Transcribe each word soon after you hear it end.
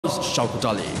And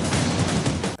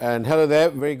hello there,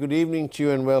 very good evening to you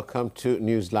and welcome to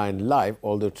Newsline Live,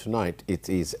 although tonight it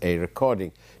is a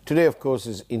recording. Today, of course,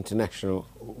 is International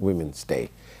Women's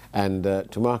Day, and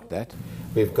to mark that,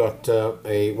 we've got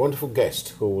a wonderful guest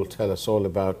who will tell us all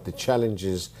about the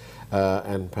challenges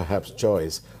and perhaps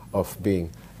joys of being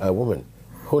a woman.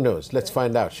 Who knows? Let's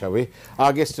find out, shall we?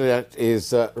 Our guest today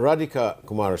is Radhika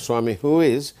Coomaraswamy, who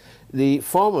is the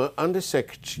former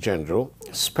Under-Secretary General,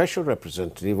 Special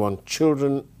Representative on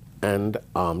Children and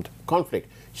Armed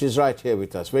Conflict. She's right here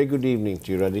with us. Very good evening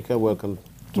to you, Radhika. Welcome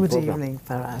to the program. Good evening,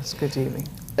 Faraz. Good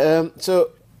evening. So,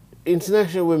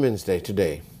 International Women's Day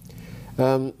today.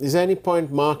 Is there any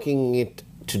point marking it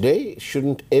today?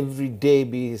 Shouldn't every day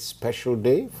be a special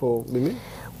day for women?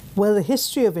 Well, the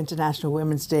history of International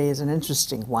Women's Day is an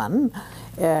interesting one.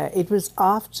 It was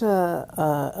after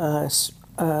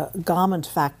a garment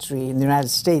factory in the United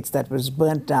States that was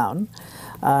burnt down,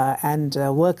 and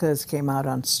workers came out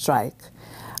on strike,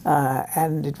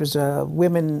 and it was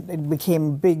it became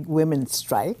a big women's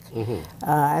strike.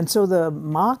 And so the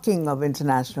marking of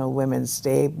International Women's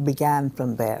Day began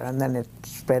from there, and then it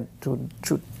spread through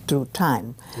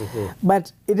time.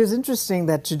 But it is interesting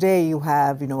that today you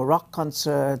have, rock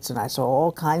concerts, and I saw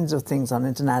all kinds of things on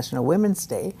International Women's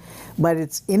Day, but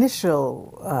its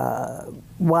initial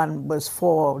one was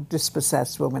for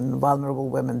dispossessed women, vulnerable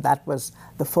women. That was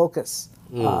the focus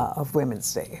of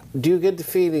Women's Day. Do you get the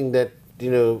feeling that,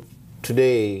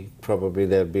 today probably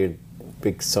there'll be a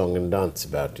big song and dance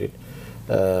about it?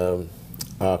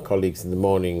 Our colleagues in the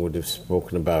morning would have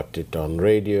spoken about it on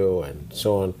radio and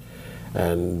so on,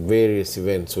 and various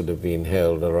events would have been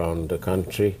held around the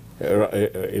country,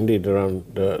 indeed around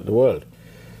the world.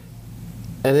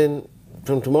 And then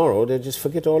from tomorrow, they'll just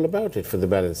forget all about it for the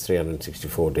balance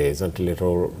 364 days until it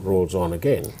all rolls on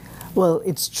again. Well,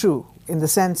 it's true in the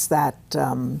sense that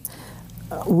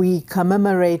we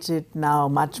commemorate it now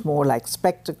much more like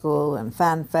spectacle and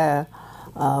fanfare,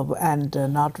 and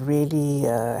not really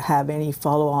have any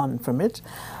follow-on from it.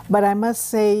 But I must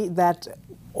say that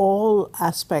all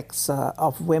aspects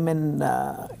of women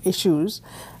issues,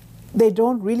 they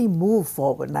don't really move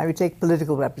forward. Now you take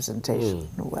political representation,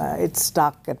 it's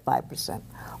stuck at 5%.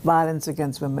 Violence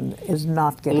against women is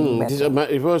not getting better.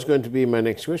 It was going to be my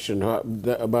next question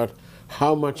about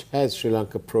how much has Sri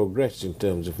Lanka progressed in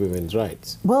terms of women's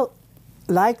rights? Well,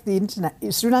 like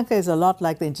Sri Lanka is a lot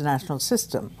like the international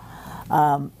system.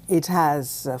 It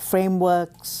has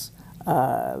frameworks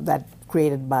that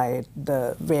created by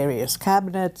the various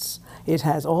cabinets. It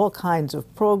has all kinds of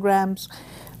programs,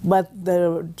 but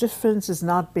the difference is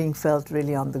not being felt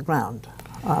really on the ground.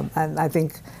 And I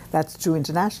think that's true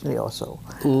internationally also,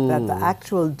 that the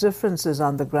actual differences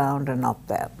on the ground are not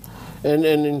there. And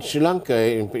in Sri Lanka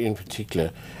in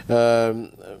particular,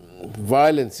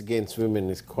 violence against women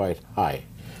is quite high.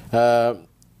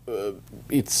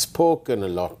 It's spoken a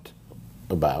lot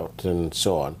about and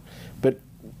so on, but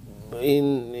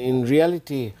in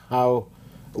reality,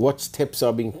 what steps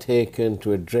are being taken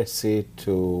to address it,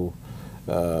 to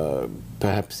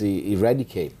perhaps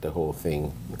eradicate the whole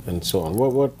thing and so on?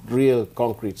 What real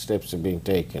concrete steps are being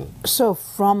taken? So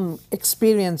from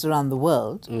experience around the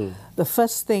world, the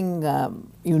first thing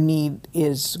you need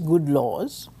is good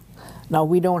laws. Now,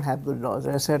 we don't have good laws.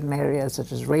 There are certain areas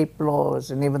such as rape laws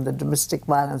and even the domestic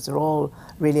violence are all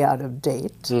really out of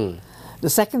date. The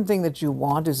second thing that you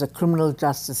want is a criminal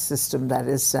justice system that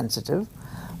is sensitive.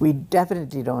 We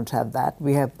definitely don't have that.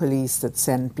 We have police that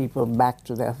send people back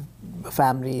to their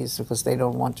families because they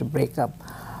don't want to break up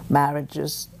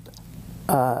marriages.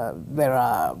 There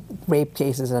are rape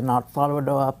cases are not followed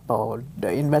up or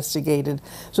investigated.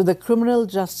 So the criminal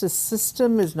justice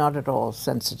system is not at all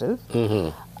sensitive.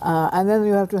 And then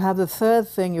you have to have the third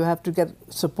thing, you have to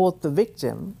support the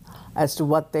victim as to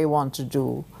what they want to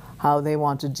do, how they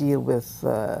want to deal with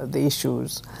the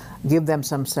issues, give them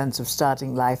some sense of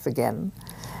starting life again.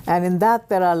 And in that,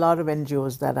 there are a lot of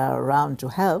NGOs that are around to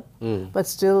help, but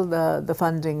still the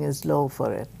funding is low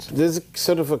for it. There's a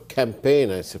sort of a campaign,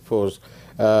 I suppose,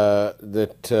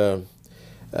 that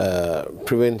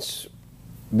prevents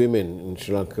women in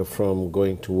Sri Lanka from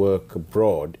going to work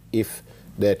abroad if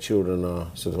their children are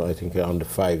sort of, I think, under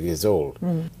 5 years old.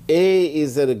 A,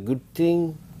 is that a good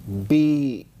thing?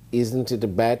 B, isn't it a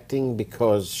bad thing?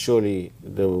 Because surely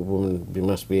the woman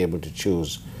must be able to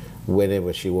choose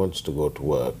whenever she wants to go to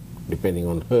work, depending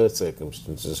on her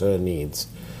circumstances, her needs,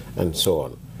 and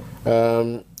so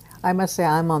on. I must say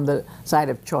I'm on the side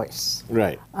of choice.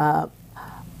 Right.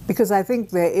 Because I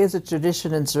think there is a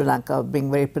tradition in Sri Lanka of being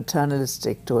very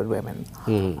paternalistic toward women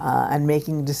and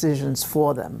making decisions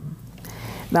for them.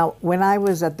 Now, when I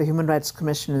was at the Human Rights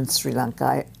Commission in Sri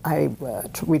Lanka,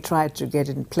 we tried to get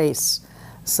in place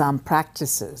some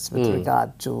practices with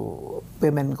regard to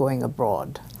women going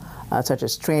abroad, such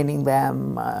as training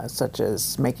them, such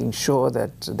as making sure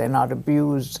that they're not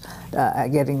abused,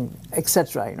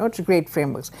 etc. To create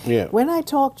frameworks. Yeah. When I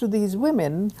talk to these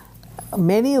women,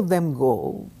 many of them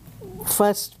go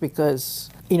first because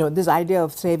this idea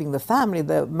of saving the family,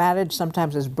 the marriage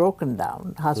sometimes is broken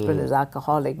down. Husband is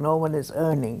alcoholic, no one is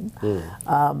earning.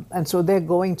 And so they're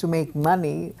going to make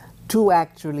money to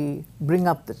actually bring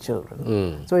up the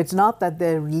children. So it's not that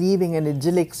they're leaving an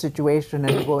idyllic situation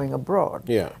and going abroad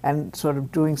and sort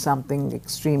of doing something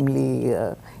extremely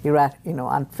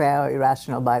unfair or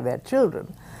irrational by their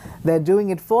children. They're doing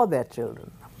it for their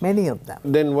children. Many of them.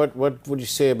 Then what would you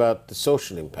say about the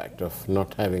social impact of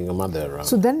not having a mother around?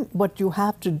 So then what you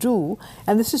have to do,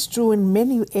 and this is true in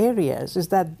many areas, is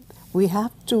that we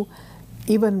have to,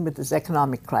 even with this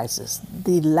economic crisis,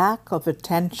 the lack of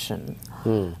attention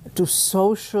to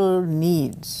social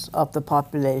needs of the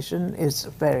population is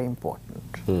very important.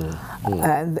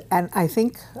 And I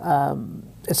think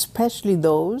especially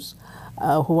those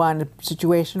who are in a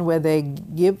situation where they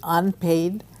give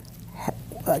unpaid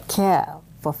care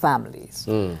for families.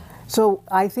 So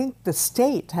I think the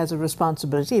state has a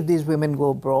responsibility, if these women go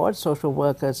abroad, social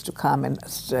workers to come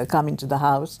into the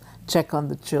house, check on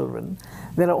the children.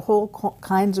 There are whole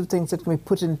kinds of things that can be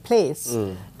put in place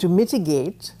to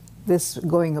mitigate this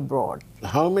going abroad.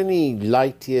 How many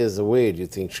light years away do you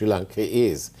think Sri Lanka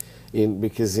is?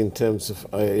 Because in terms of,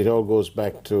 it all goes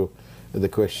back to the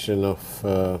question of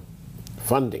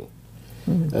funding.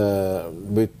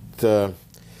 With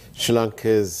Sri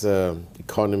Lanka's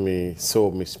economy so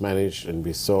mismanaged, and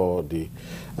we saw the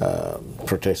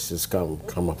protesters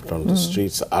come up on the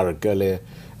streets, Aragale,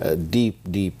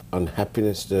 deep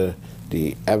unhappiness.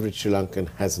 The average Sri Lankan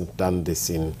hasn't done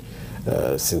this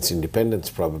since independence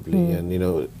probably, and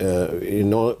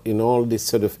in all this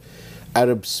sort of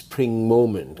Arab Spring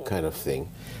moment kind of thing.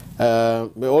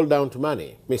 We're all down to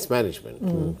money, mismanagement,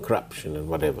 and corruption, and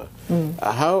whatever.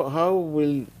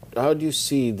 How do you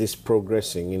see this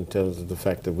progressing in terms of the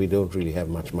fact that we don't really have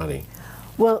much money?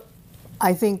 Well,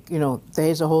 I think,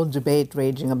 there's a whole debate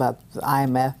raging about the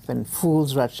IMF and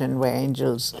fools rush in where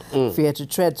angels fear to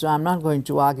tread, so I'm not going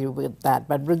to argue with that.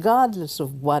 But regardless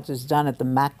of what is done at the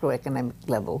macroeconomic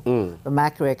level, the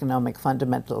macroeconomic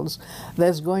fundamentals,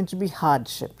 there's going to be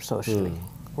hardship socially,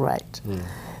 right?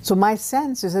 So my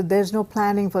sense is that there's no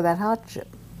planning for that hardship.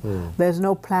 There's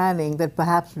no planning that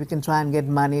perhaps we can try and get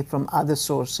money from other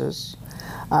sources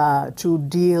to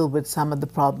deal with some of the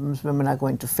problems women are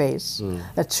going to face,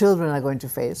 that children are going to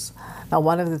face. Now,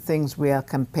 one of the things we are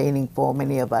campaigning for,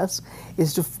 many of us,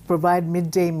 is to provide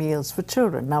midday meals for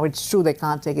children. Now, it's true they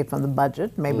can't take it from the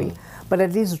budget, maybe, but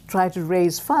at least try to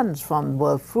raise funds from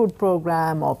World Food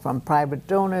Program or from private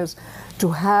donors to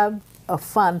have a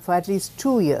fund for at least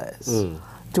 2 years.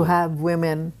 To have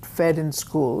women fed in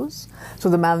schools, so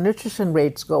the malnutrition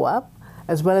rates go up,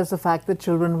 as well as the fact that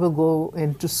children will go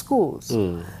into schools.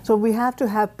 So we have to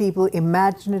have people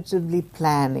imaginatively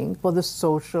planning for the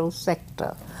social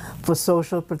sector, for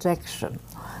social protection.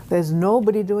 There's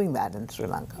nobody doing that in Sri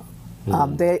Lanka.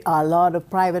 There are a lot of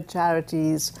private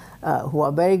charities who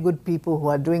are very good people who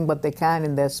are doing what they can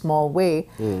in their small way,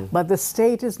 but the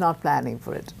state is not planning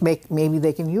for it. Maybe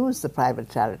they can use the private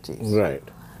charities. Right.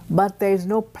 But there is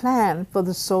no plan for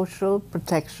the social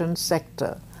protection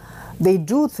sector. They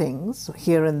do things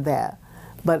here and there,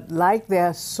 but like they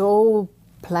are so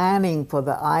planning for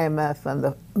the IMF and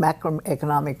the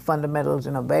macroeconomic fundamentals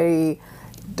in a very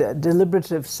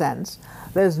deliberative sense,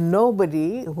 there's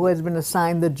nobody who has been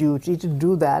assigned the duty to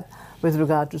do that with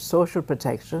regard to social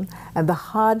protection and the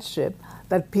hardship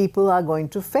that people are going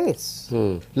to face.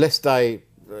 Lest I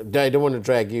don't want to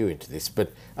drag you into this,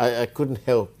 but I couldn't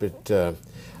help but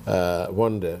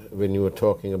wonder when you were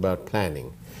talking about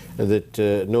planning that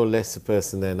no less a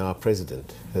person than our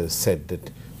president has said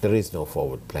that there is no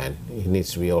forward plan. It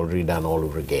needs to be all redone all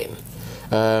over again.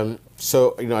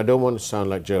 So, I don't want to sound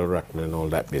like Joe Rutten and all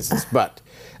that business, but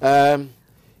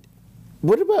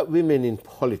what about women in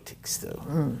politics,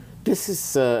 though? This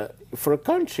is for a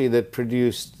country that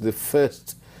produced the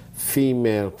first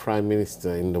female prime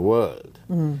minister in the world.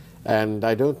 And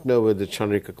I don't know whether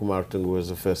Chandrika Kumaratan was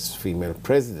the first female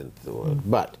president of the world,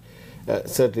 but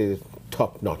certainly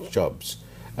top-notch jobs.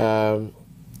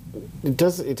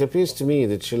 It appears to me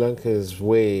that Sri Lanka is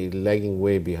lagging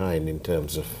way behind in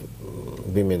terms of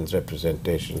women's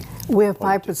representation. We have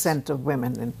 5% of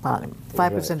women in parliament.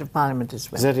 5% of parliament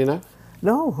is women. Is that enough?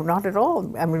 No, not at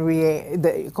all. I mean,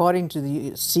 according to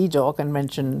the CEDAW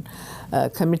Convention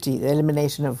Committee, the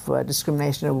elimination of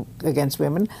discrimination against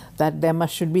women, that there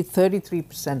should be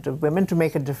 33% of women to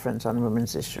make a difference on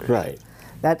women's issues. Right.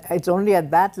 That it's only at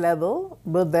that level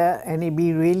will there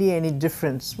be really any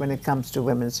difference when it comes to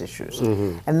women's issues.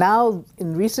 And now,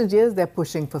 in recent years, they're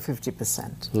pushing for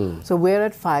 50%. So we're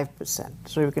at 5%.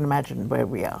 So you can imagine where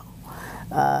we are.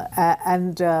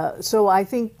 So I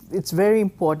think it's very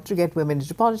important to get women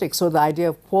into politics. So the idea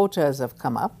of quotas have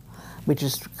come up, which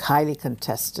is highly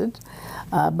contested.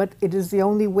 But it is the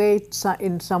only way,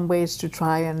 in some ways, to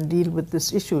try and deal with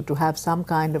this issue, to have some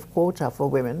kind of quota for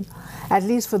women, at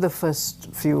least for the first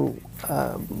few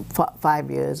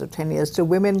 5 years or 10 years, so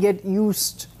women get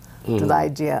used to the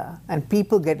idea, and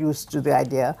people get used to the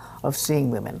idea of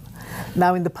seeing women.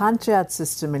 Now, in the panchayat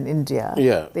system in India,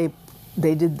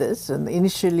 they did this, and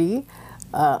initially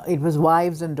it was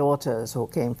wives and daughters who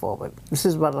came forward. This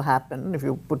is what will happen if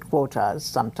you put quotas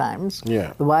sometimes.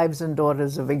 The wives and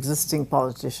daughters of existing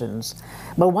politicians.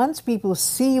 But once people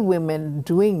see women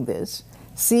doing this,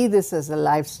 see this as a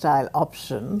lifestyle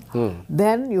option,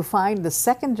 then you find the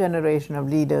second generation of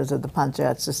leaders of the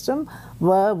panchayat system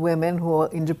were women who were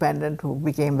independent, who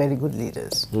became very good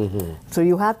leaders. So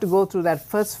you have to go through that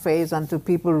first phase until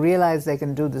people realize they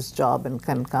can do this job and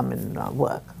can come and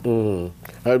work.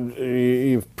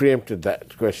 You've preempted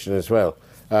that question as well.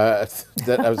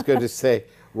 That I was going to say,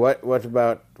 what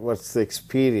about what's the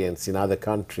experience in other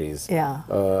countries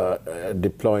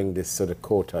deploying this sort of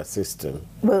quota system?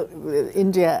 Well,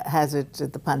 India has it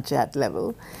at the panchayat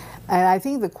level, and I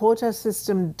think the quota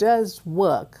system does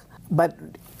work, but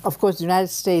of course the United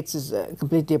States is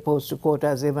completely opposed to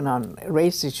quotas even on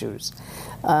race issues.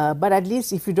 But at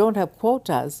least if you don't have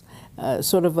quotas,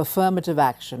 sort of affirmative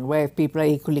action, where if people are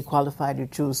equally qualified, you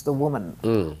choose the woman,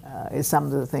 is some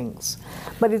of the things.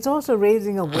 But it's also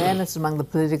raising awareness among the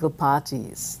political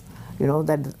parties, you know,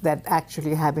 that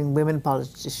actually having women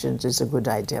politicians is a good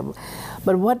idea.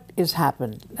 But what has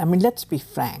happened? I mean, let's be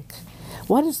frank.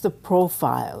 What is the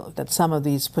profile that some of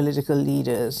these political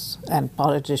leaders and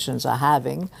politicians are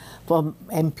having for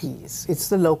MPs? It's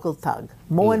the local thug.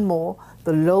 More and more,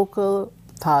 the local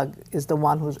thug is the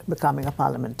one who's becoming a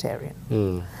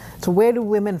parliamentarian. So where do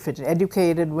women fit in?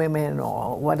 Educated women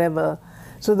or whatever.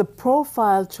 So the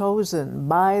profile chosen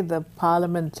by the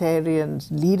parliamentarian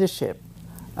leadership,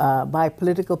 by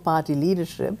political party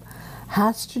leadership,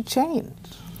 has to change.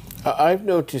 I've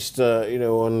noticed, you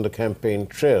know, on the campaign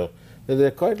trail, that there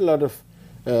are quite a lot of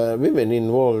women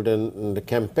involved in the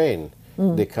campaign.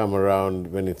 They come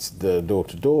around when it's the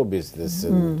door-to-door business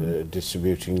and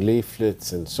distributing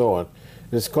leaflets and so on.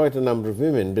 There's quite a number of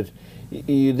women, but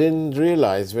you then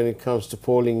realize when it comes to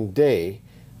polling day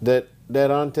that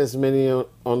there aren't as many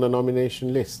on the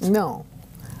nomination list. No.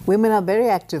 Women are very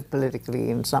active politically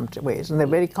in some ways, and they're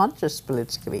very conscious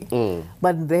politically,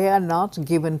 but they are not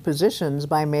given positions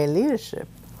by male leadership.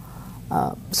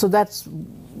 So that's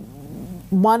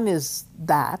one, is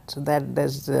that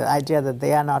there's the idea that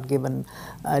they are not given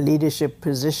leadership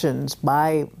positions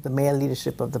by the male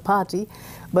leadership of the party,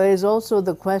 but there's also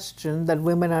the question that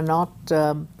women are not,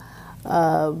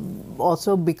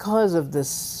 also because of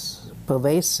this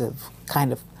pervasive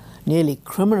kind of nearly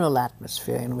criminal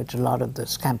atmosphere in which a lot of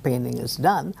this campaigning is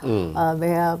done,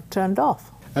 they are turned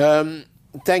off.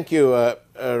 Thank you,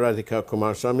 Radhika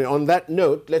Coomaraswamy. On that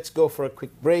note, let's go for a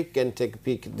quick break and take a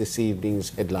peek at this evening's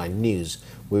headline news.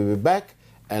 We'll be back,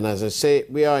 and as I say,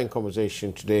 we are in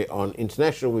conversation today on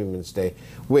International Women's Day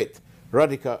with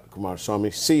Radhika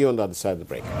Coomaraswamy. See you on the other side of the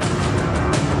break.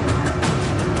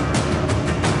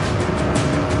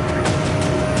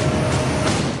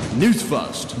 News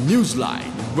First,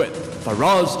 Newsline with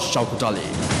Faraz Shaukat Ali.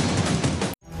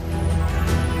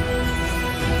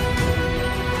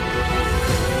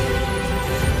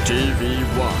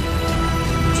 TV1,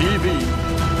 TV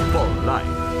for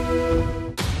life.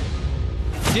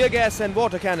 Tear gas and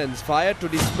water cannons fired to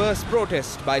disperse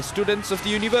protest by students of the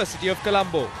University of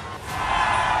Colombo.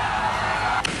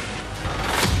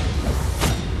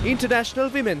 International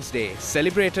Women's Day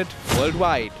celebrated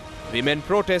worldwide. Women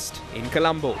protest in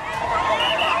Colombo.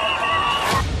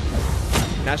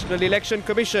 National Election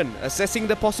Commission assessing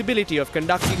the possibility of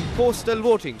conducting postal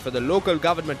voting for the local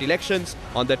government elections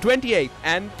on the 28th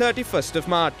and 31st of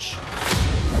March.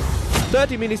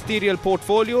 30 ministerial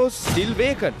portfolios still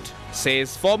vacant,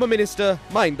 says former Minister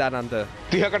Mahindananda.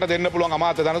 30කට දෙන්න පුළුවන්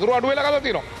අමාත්‍ය තනතුරු අඩු වෙලා ගලා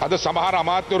තියෙනවා. අද සමහර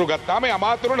අමාත්‍යවරු ගත්තාම ඒ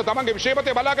අමාත්‍යවරුන්ට තමන්ගේ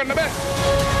විෂයපතේ බලා ගන්න බෑ.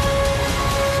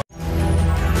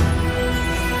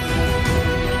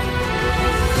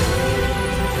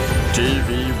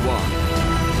 TV1,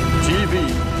 TV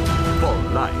for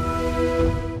life.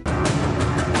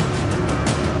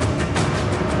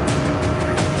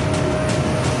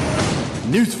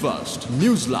 News First,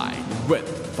 Newsline with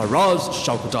Faraz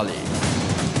Shaukatali.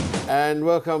 And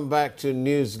welcome back to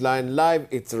Newsline Live.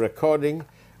 It's a recording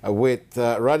with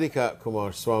Radhika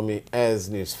Coomaraswamy as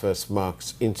News First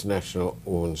marks International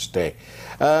Women's Day.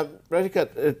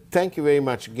 Radhika, thank you very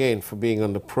much again for being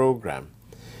on the program.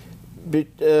 But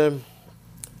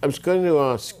I was going to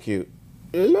ask you,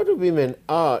 a lot of women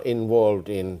are involved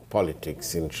in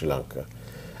politics in Sri Lanka.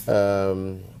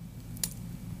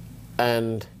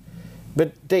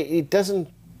 But it doesn't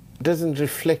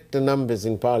reflect the numbers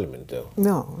in Parliament, though.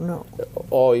 No.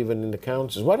 Or even in the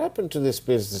councils. What happened to this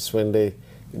business when they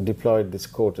deployed this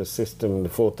quota system? The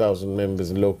 4,000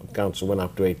 members in local council went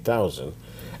up to 8,000,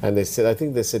 and they said, I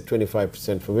think they said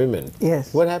 25% for women.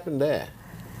 Yes. What happened there?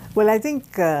 Well, I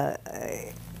think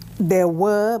there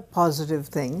were positive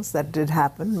things that did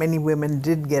happen. Many women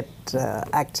did get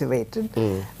activated,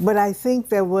 but I think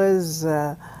there was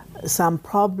some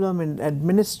problem in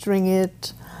administering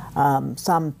it,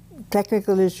 some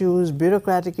technical issues,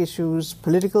 bureaucratic issues,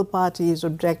 political parties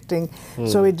objecting,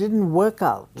 so it didn't work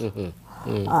out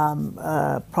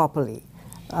properly.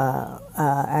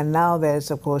 And now there's,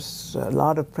 of course, a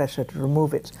lot of pressure to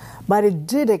remove it. But it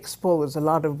did expose a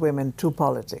lot of women to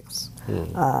politics.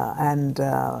 And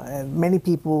many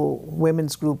people,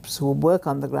 women's groups who work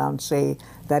on the ground, say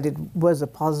that it was a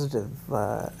positive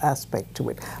aspect to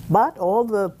it. But all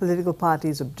the political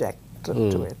parties object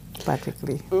to it,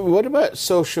 practically. What about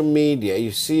social media?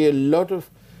 You see a lot of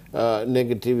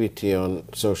negativity on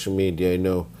social media, you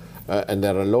know, and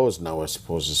there are laws now, I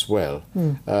suppose, as well.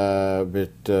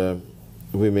 But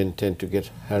women tend to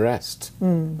get harassed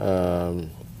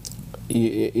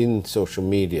in social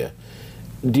media.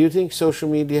 Do you think social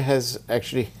media has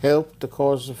actually helped the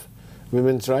cause of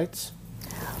women's rights?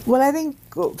 Well, I think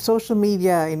social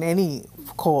media in any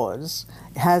cause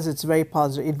has its very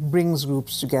positive, it brings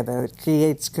groups together, it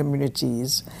creates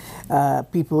communities.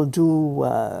 People do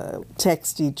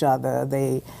text each other,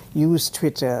 they use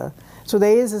Twitter. So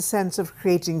there is a sense of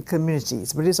creating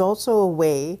communities, but it's also a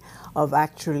way of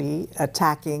actually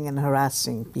attacking and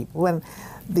harassing people. And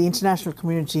the international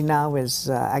community now is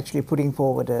actually putting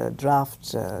forward a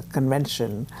draft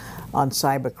convention on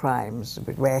cyber crimes,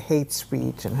 where hate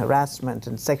speech and harassment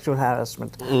and sexual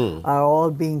harassment are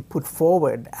all being put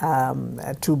forward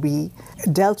to be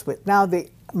dealt with. Now the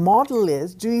model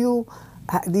is,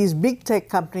 these big tech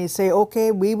companies say,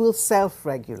 okay, we will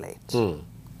self-regulate.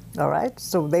 All right,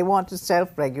 so they want to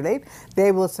self-regulate.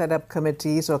 They will set up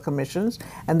committees or commissions,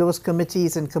 and those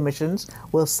committees and commissions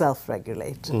will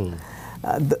self-regulate.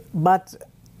 But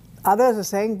others are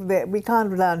saying that we can't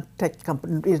rely on tech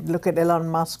companies. Look at Elon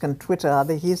Musk and Twitter,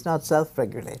 he's not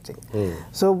self-regulating.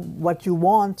 So what you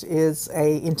want is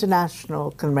an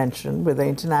international convention with an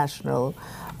international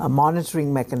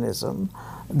monitoring mechanism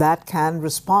that can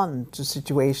respond to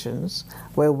situations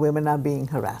where women are being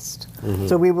harassed.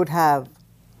 So we would have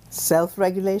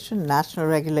self-regulation, national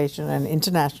regulation, and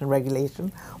international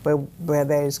regulation, where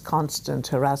there is constant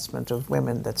harassment of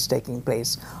women that's taking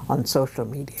place on social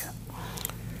media.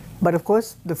 But of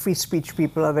course, the free speech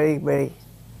people are very, very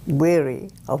wary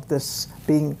of this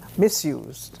being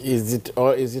misused. Is it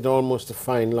almost a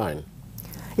fine line?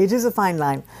 It is a fine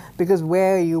line, because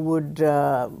where you would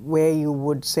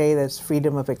say there's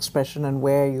freedom of expression and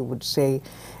where you would say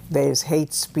there's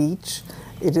hate speech,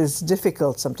 it is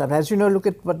difficult sometimes. As you know, look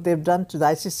at what they've done to the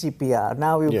ICCPR.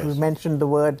 Now you've mentioned the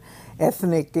word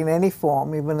ethnic in any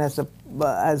form, even as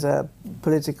a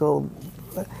political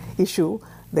issue,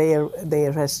 they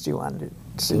arrest you in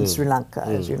Sri Lanka,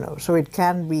 as you know. So it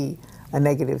can be a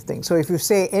negative thing. So if you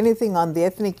say anything on the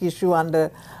ethnic issue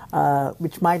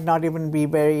which might not even be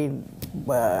very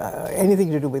anything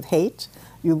to do with hate,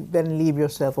 you then leave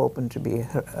yourself open to be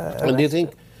arrested. And do you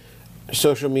think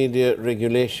social media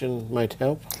regulation might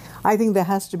help? I think there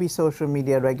has to be social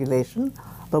media regulation,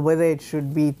 but whether it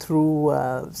should be through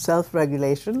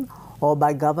self-regulation or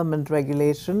by government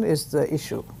regulation is the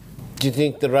issue. Do you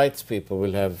think the rights people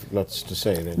will have lots to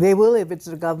say then? They will, if it's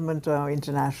a government or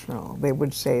international. They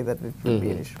would say that it would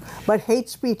be an issue. But hate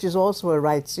speech is also a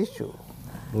rights issue.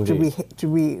 To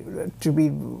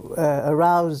be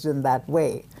aroused in that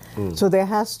way. So there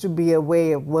has to be a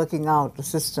way of working out the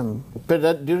system.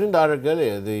 But during the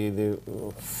Aragalia, the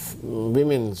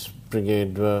women's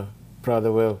brigade were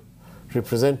rather well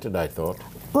represented, I thought.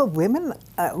 Well, women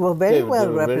were very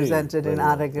well represented in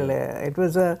Aragalia. It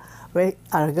was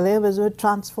Aragalia was a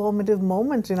transformative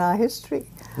moment in our history.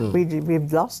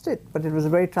 We've lost it, but it was a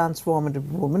very transformative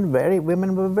moment.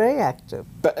 Women were very active.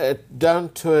 But down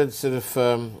towards sort of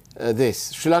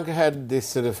this, Sri Lanka had this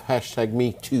sort of hashtag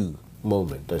 #MeToo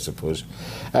moment, I suppose.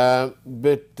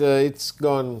 But it's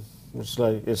gone It's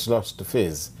like it's lost the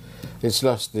fizz. It's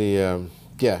lost the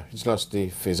it's lost the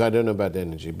fizz. I don't know about the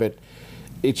energy, but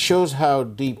it shows how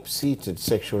deep-seated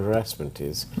sexual harassment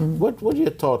is. What are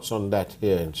your thoughts on that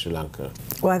here in Sri Lanka?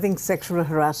 Well, I think sexual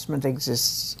harassment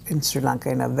exists in Sri Lanka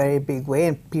in a very big way,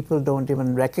 and people don't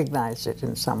even recognize it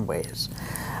in some ways.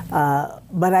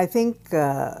 But I think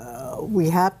we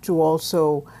have to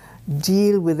also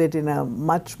deal with it in a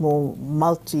much more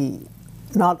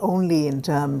not only in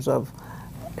terms of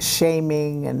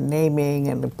shaming and naming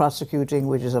and prosecuting,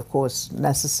 which is of course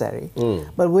necessary.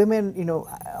 But women,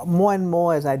 more and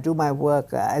more as I do my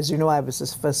work, as you know, I was the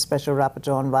first special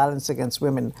rapporteur on violence against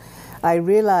women. I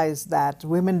realized that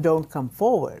women don't come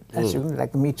forward, as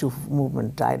like the Me Too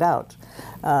movement died out.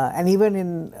 And even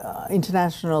in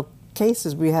international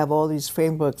cases, we have all these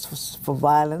frameworks for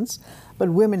violence, but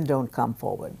women don't come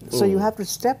forward. So you have to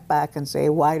step back and say,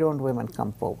 why don't women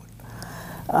come forward?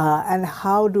 And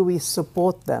how do we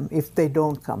support them if they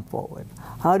don't come forward?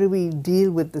 How do we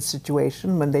deal with the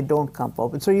situation when they don't come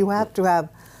forward? So you have to have,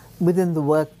 within the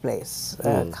workplace,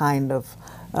 kind of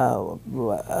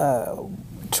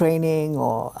training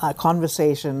or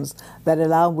conversations that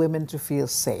allow women to feel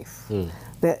safe. And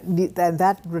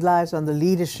that relies on the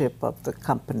leadership of the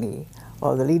company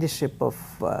or the leadership of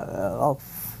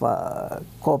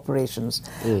corporations,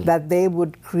 that they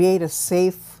would create a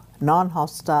safe,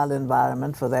 non-hostile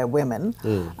environment for their women,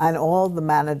 and all the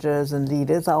managers and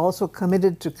leaders are also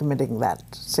committed to committing that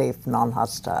safe,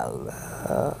 non-hostile.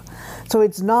 So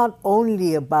it's not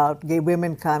only about gay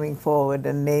women coming forward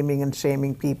and naming and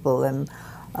shaming people and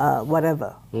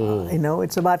whatever.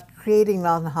 It's about creating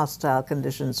non-hostile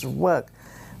conditions of work.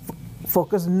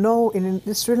 Because in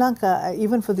Sri Lanka,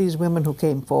 even for these women who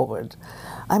came forward,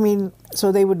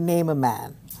 so they would name a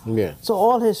man. Yeah. So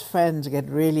all his friends get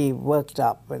really worked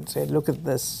up and say, look at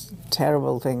this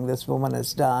terrible thing this woman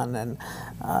has done.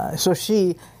 And so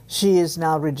she is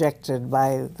now rejected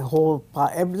by the whole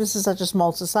this is such a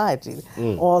small society.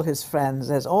 All his friends,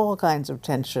 there's all kinds of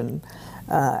tension.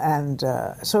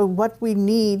 So what we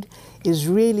need is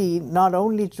really not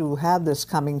only to have this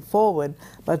coming forward,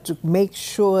 but to make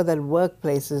sure that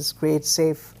workplaces create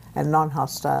safe and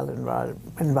non-hostile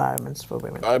environments for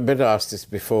women. I better ask this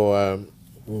before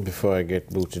I get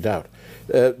booted out.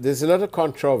 There's a lot of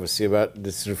controversy about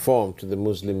this reform to the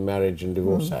Muslim Marriage and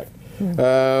Divorce Act.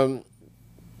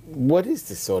 What is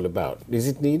this all about? Is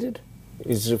it needed?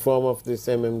 Is reform of this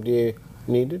MMDA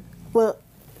needed? Well,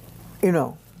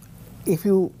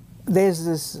 there's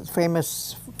this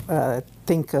famous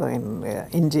thinker in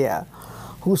India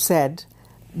who said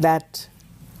that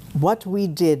what we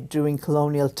did during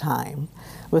colonial time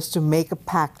was to make a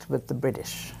pact with the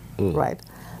British, right?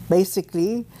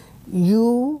 Basically,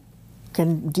 you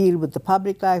can deal with the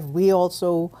public life. We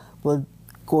also will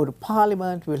go to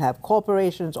parliament, we'll have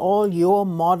corporations, all your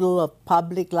model of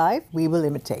public life we will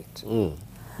imitate.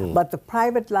 But the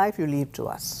private life you leave to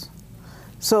us.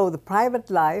 So the private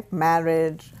life,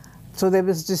 marriage, so there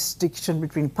was distinction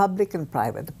between public and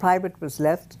private. The private was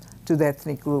left to the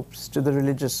ethnic groups, to the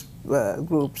religious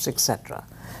groups, etc.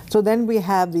 So then we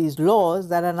have these laws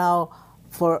that are now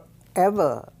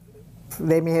forever.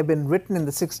 They may have been written in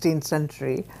the 16th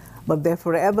century, but they're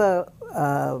forever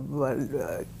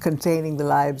containing the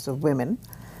lives of women.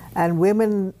 And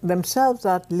women themselves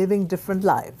are living different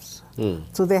lives.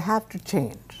 So they have to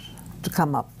change to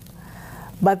come up.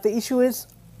 But the issue is,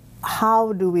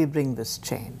 how do we bring this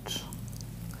change?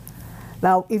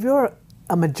 Now, if you're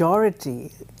a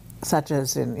majority, such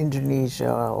as in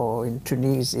Indonesia or in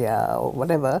Tunisia or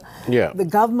whatever, the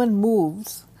government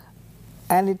moves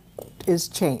and it is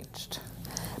changed.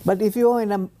 But if you're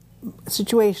in a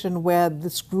situation where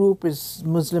this group is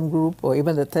Muslim group, or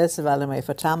even the Tersavalame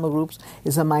Fatama groups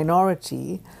is a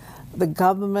minority, the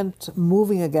government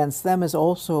moving against them is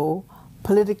also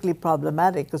politically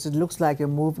problematic, because it looks like you're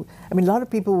moving. A lot of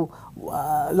people,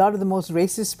 a lot of the most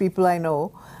racist people I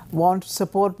know want to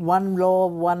support one law,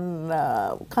 one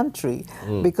country,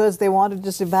 because they want to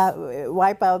just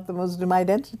wipe out the Muslim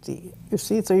identity, you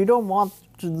see. So you don't want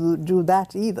to do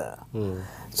that either.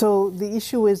 So the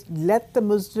issue is, let the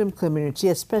Muslim community,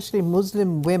 especially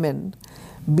Muslim women,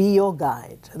 be your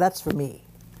guide. That's for me.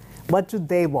 What do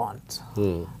they want?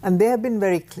 And they have been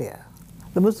very clear.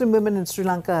 The Muslim women in Sri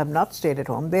Lanka have not stayed at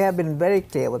home. They have been very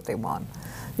clear what they want.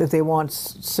 That they want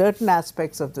certain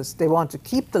aspects of this. They want to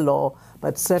keep the law,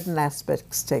 but certain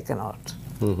aspects taken out.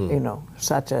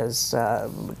 Such as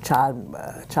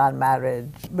child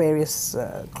marriage, various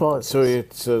clauses. So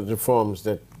it's reforms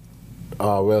that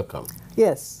are welcome.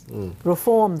 Yes,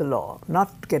 reform the law,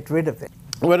 not get rid of it.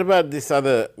 What about this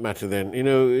other matter then?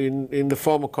 In the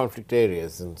former conflict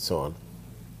areas and so on,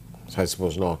 I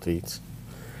suppose northeast,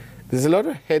 there's a lot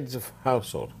of heads of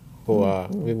household who are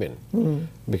women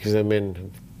because their men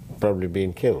have probably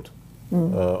been killed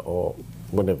or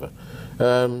whatever.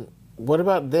 What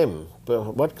about them?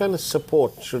 What kind of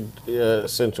support should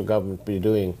central government be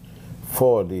doing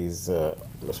for these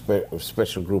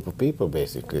special group of people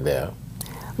basically there?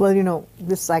 Well, you know,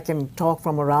 this I can talk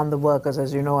from around the world because,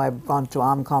 as you know, I've gone to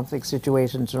armed conflict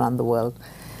situations around the world.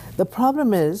 The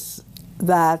problem is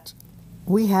that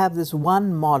we have this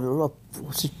one model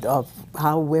of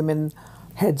how women,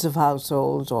 heads of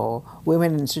households or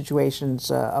women in situations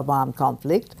of armed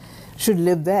conflict should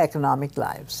live their economic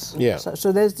lives. Yeah.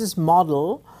 So there's this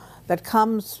model that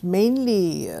comes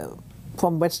mainly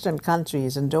from Western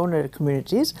countries and donor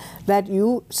communities, that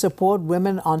you support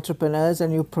women entrepreneurs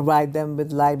and you provide them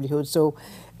with livelihood. So,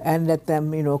 and let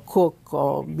them, you know, cook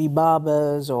or be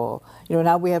barbers, or, you know,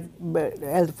 now we have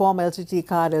former LCT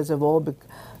cadres have all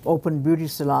opened beauty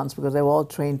salons because they're all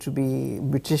trained to be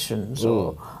beauticians,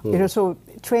 or, you know, so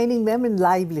training them in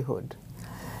livelihood.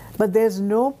 But there's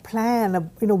no plan of,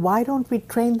 you know, why don't we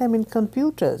train them in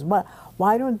computers?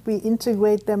 Why don't we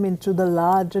integrate them into the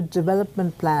larger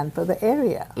development plan for the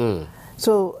area?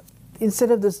 So instead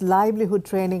of this livelihood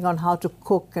training on how to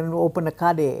cook and open a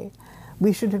kade,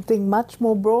 we should think much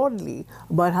more broadly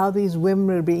about how these women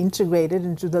will be integrated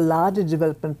into the larger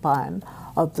development plan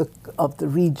of the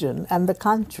region and the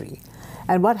country.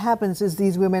 And what happens is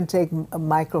these women take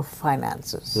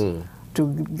microfinances to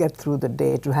get through the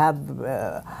day, to have,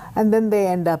 and then they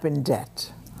end up in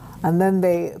debt. And then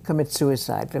they commit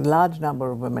suicide. A large number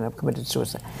of women have committed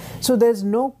suicide. So there's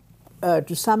no,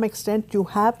 to some extent, you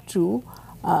have to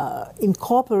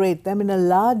incorporate them in a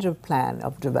larger plan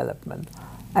of development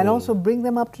and also bring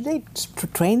them up to date, to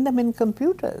train them in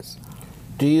computers.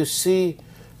 Do you see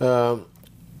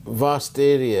vast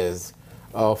areas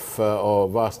of, or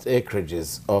vast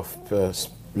acreages of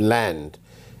land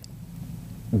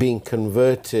being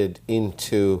converted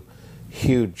into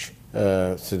huge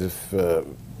sort of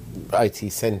IT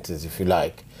centres, if you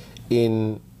like,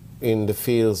 in the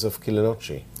fields of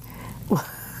Kilinochchi?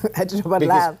 I don't know about because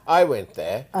lab. I went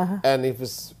there and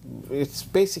it's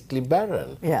basically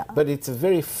barren. Yeah. But it's a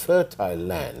very fertile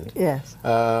land. Yes.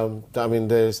 I mean,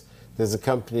 there's a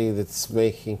company that's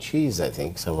making cheese, I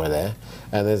think, somewhere there,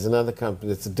 and there's another company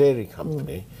that's a dairy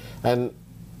company, and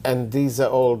these are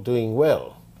all doing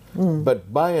well.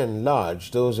 But by and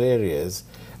large, those areas,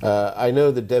 I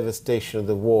know the devastation of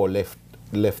the war left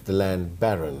the land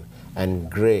barren and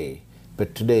grey,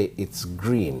 but today it's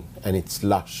green, and it's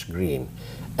lush green,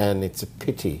 and it's a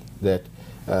pity that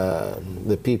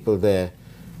the people there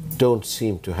don't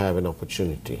seem to have an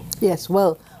opportunity. Yes,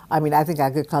 well, I mean, I think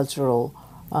agricultural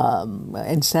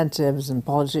incentives and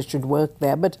policies should work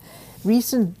there, but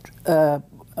recent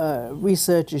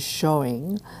research is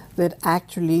showing that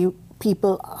actually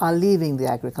people are leaving the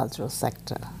agricultural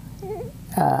sector.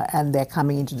 And they're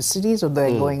coming into the cities, or they're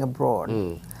going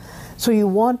abroad. So you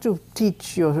want to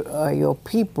teach your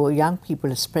people, young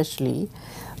people especially,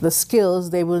 the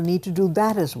skills they will need to do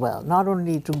that as well. Not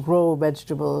only to grow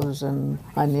vegetables and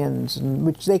onions,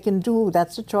 which they can do,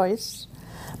 that's a choice,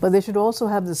 but they should also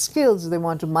have the skills if they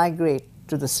want to migrate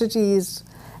to the cities,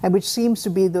 and which seems to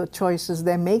be the choices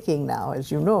they're making now.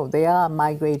 As you know, they are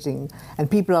migrating, and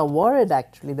people are worried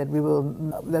actually that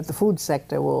that the food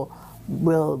sector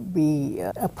will be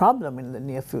a problem in the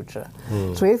near future.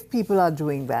 So if people are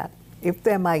doing that, if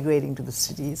they're migrating to the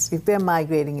cities, if they're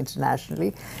migrating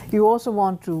internationally, you also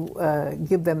want to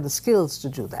give them the skills to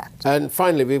do that. And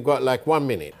finally, we've got like 1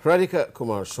 minute. Radhika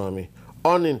Coomaraswamy,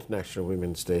 on International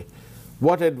Women's Day,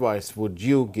 what advice would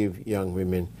you give young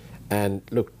women? And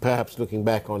perhaps looking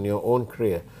back on your own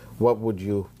career, what would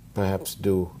you perhaps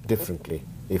do differently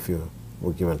if you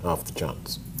were given half the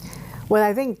chance? Well,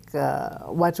 I think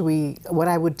what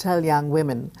I would tell young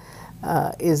women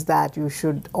is that you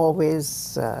should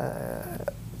always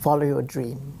follow your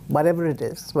dream, whatever it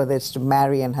is, whether it's to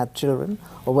marry and have children,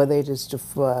 or whether it is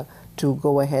to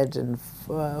go ahead and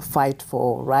fight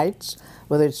for rights,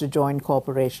 whether it's to join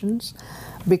corporations,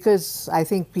 because I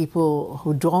think people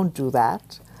who don't do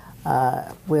that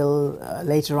will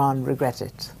later on regret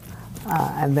it,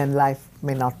 and then life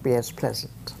may not be as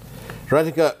pleasant.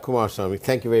 Radhika Coomaraswamy,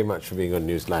 thank you very much for being on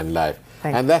Newsline Live.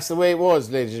 And that's the way it was,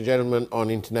 ladies and gentlemen, on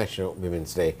International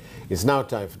Women's Day. It's now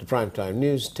time for the Primetime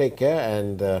News. Take care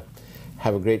and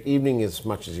have a great evening as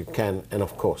much as you can. And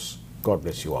of course, God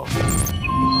bless you all.